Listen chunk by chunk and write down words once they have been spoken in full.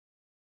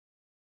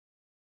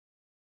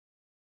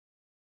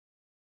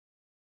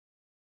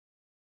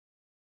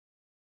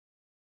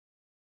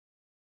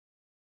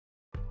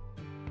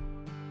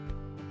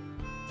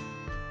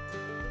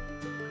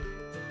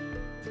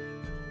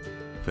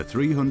For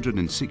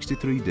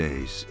 363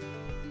 days,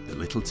 the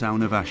little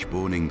town of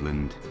Ashbourne,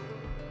 England,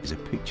 is a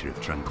picture of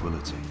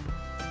tranquility.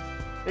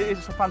 It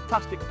is a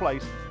fantastic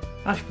place.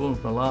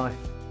 Ashbourne's my life.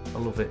 I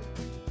love it.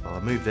 Well, I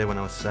moved here when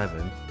I was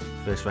 7.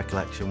 First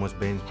recollection was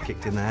being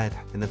kicked in the head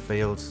in the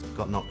fields,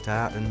 got knocked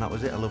out, and that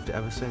was it. I loved it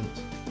ever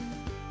since.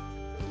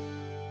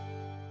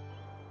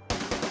 But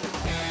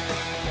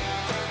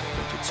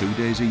for 2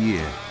 days a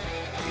year,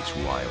 it's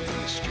wild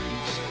in the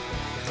streets.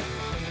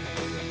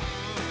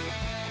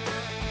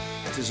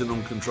 It is an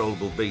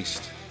uncontrollable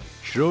beast.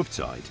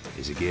 Shrovetide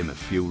is a game of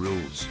few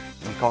rules.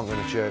 You can't go in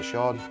a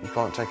churchyard, you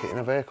can't take it in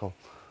a vehicle.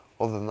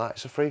 Other than that,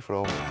 it's a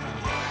free-for-all.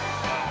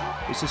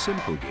 It's a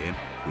simple game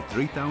with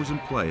 3,000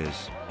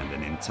 players and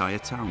an entire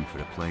town for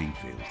a playing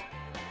field.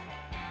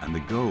 And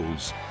the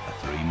goals are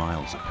 3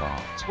 miles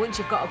apart. Once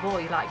you've got a ball,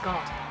 you're like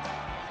God.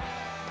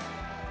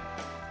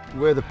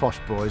 We're the posh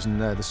boys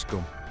and they're the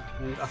scum.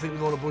 I think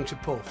we're all a bunch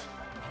of puffs.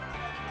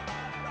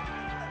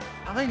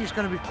 I think it's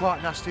going to be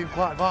quite nasty and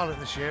quite violent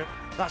this year.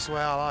 That's the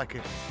way I like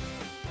it.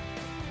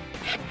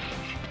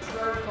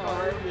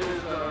 Shrovetide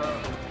is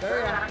a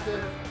very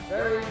active,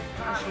 very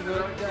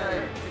passionate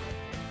game.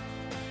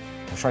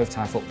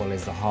 Shrovetide football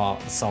is the heart,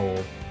 the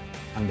soul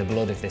and the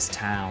blood of this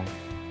town.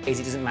 It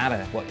doesn't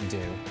matter what you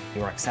do,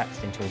 you're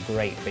accepted into a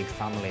great big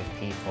family of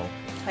people.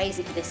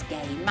 Crazy for this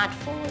game, mad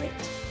for it.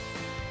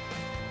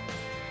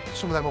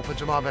 Some of them up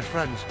into my best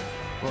friends,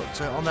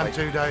 but on them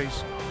 2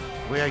 days,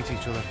 we hate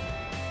each other.